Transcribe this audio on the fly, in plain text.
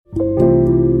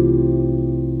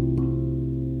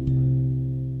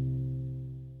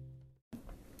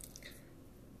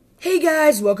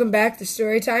guys, welcome back to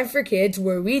Storytime for Kids,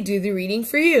 where we do the reading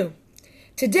for you.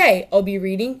 Today, I'll be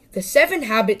reading The 7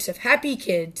 Habits of Happy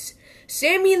Kids,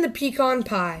 Sammy and the Pecan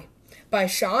Pie by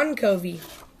Sean Covey.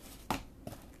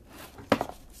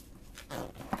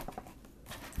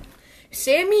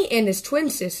 Sammy and his twin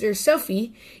sister,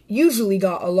 Sophie, usually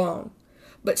got along,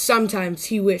 but sometimes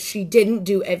he wished he didn't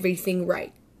do everything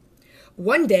right.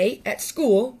 One day, at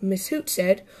school, Miss Hoot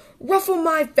said, "Ruffle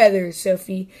my feathers,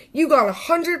 Sophie. You got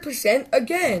 100%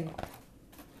 again."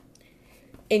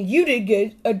 "And you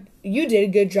did a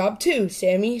good job too,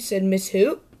 Sammy," said Miss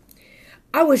Hoot.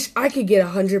 "I wish I could get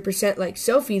 100% like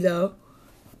Sophie, though,"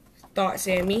 thought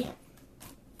Sammy.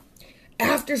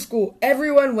 After school,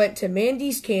 everyone went to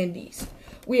Mandy's Candies.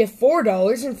 "We have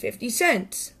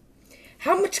 $4.50.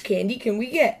 "How much candy can we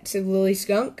get?" said Lily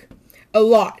Skunk. "A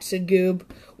lot," said Goob.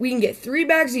 "We can get 3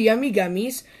 bags of yummy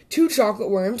gummies, 2 chocolate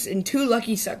worms, and 2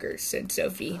 lucky suckers," said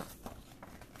Sophie.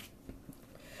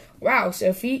 "Wow,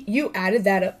 Sophie, you added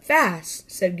that up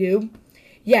fast," said Goob.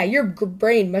 "Yeah, your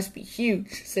brain must be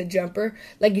huge," said Jumper,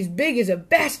 "like as big as a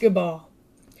basketball."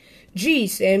 "Gee,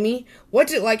 Sammy,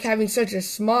 what's it like having such a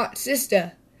smart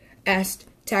sister?" asked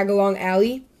Tagalong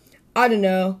Allie. "I don't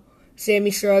know,"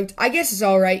 Sammy shrugged. "I guess it's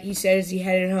all right," he said as he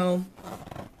headed home.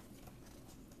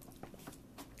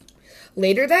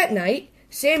 Later that night,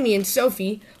 Sammy and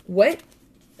Sophie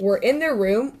were in their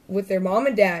room with their mom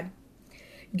and dad.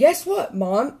 "Guess what,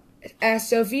 Mom?" asked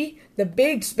Sophie. "The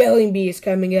big spelling bee is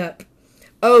coming up."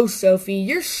 "Oh, Sophie,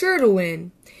 you're sure to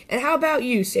win. And how about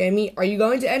you, Sammy? Are you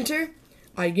going to enter?"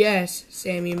 "I guess,"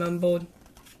 Sammy mumbled.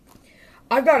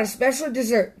 "I've got a special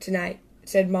dessert tonight,"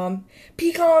 said Mom.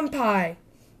 "Pecan pie."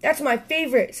 "That's my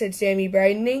favorite," said Sammy,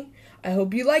 brightening. "I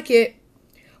hope you like it."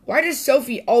 "Why does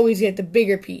Sophie always get the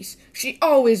bigger piece? She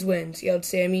always wins," yelled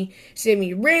Sammy.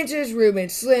 Sammy ran to his room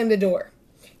and slammed the door.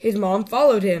 His mom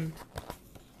followed him.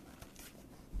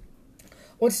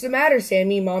 "What's the matter,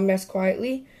 Sammy?" Mom asked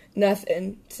quietly.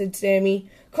 "Nothing," said Sammy.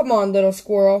 "Come on, little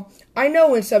squirrel. I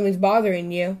know when something's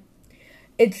bothering you.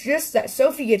 It's just that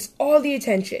Sophie gets all the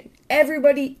attention.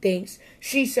 Everybody thinks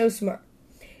she's so smart.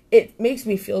 It makes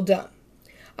me feel dumb."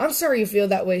 "I'm sorry you feel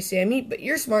that way, Sammy, but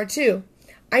you're smart too."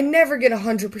 "I never get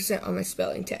 100% on my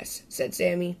spelling test," said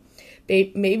Sammy.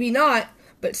 "Maybe not,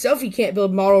 but Sophie can't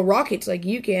build model rockets like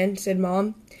you can," said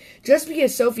Mom. "Just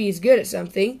because Sophie is good at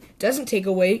something doesn't take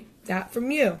away that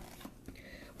from you."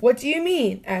 "What do you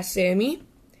mean?" asked Sammy.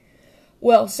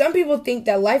 "Well, some people think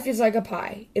that life is like a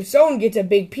pie. If someone gets a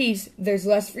big piece, there's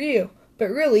less for you. But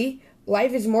really,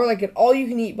 life is more like an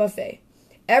all-you-can-eat buffet.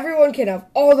 Everyone can have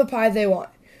all the pie they want.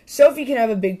 Sophie can have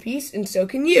a big piece, and so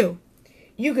can you.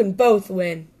 You can both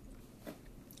win."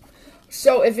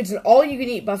 "So if it's an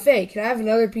all-you-can-eat buffet, can I have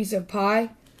another piece of pie?"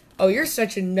 "Oh, you're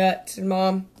such a nut," said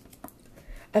Mom.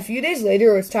 A few days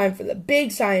later, it was time for the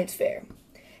big science fair.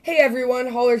 "Hey, everyone,"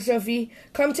 hollered Sophie.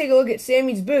 "Come take a look at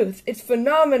Sammy's booth. It's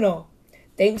phenomenal."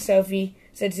 "Thanks, Sophie,"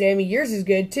 said Sammy. "Yours is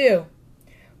good, too."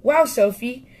 "Wow,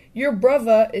 Sophie, your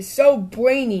brother is so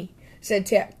brainy," said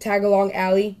Tagalong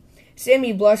Allie.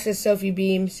 Sammy blushed as Sophie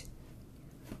beams.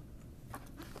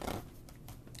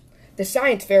 "The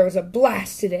science fair was a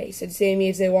blast today," said Sammy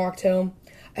as they walked home.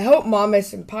 "I hope Mom has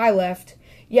some pie left."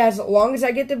 "Yeah, as long as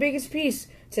I get the biggest piece,"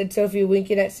 said Sophie,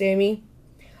 winking at Sammy.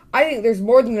 "I think there's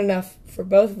more than enough for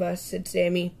both of us," said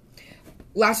Sammy.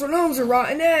 "Last one home's a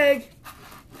rotten egg."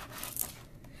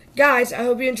 Guys, I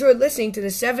hope you enjoyed listening to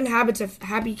the 7 Habits of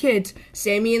Happy Kids,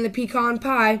 Sammy and the Pecan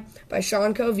Pie by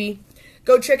Sean Covey.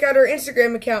 Go check out our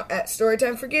Instagram account at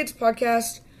Storytime for Kids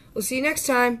Podcast. We'll see you next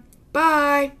time.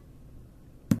 Bye!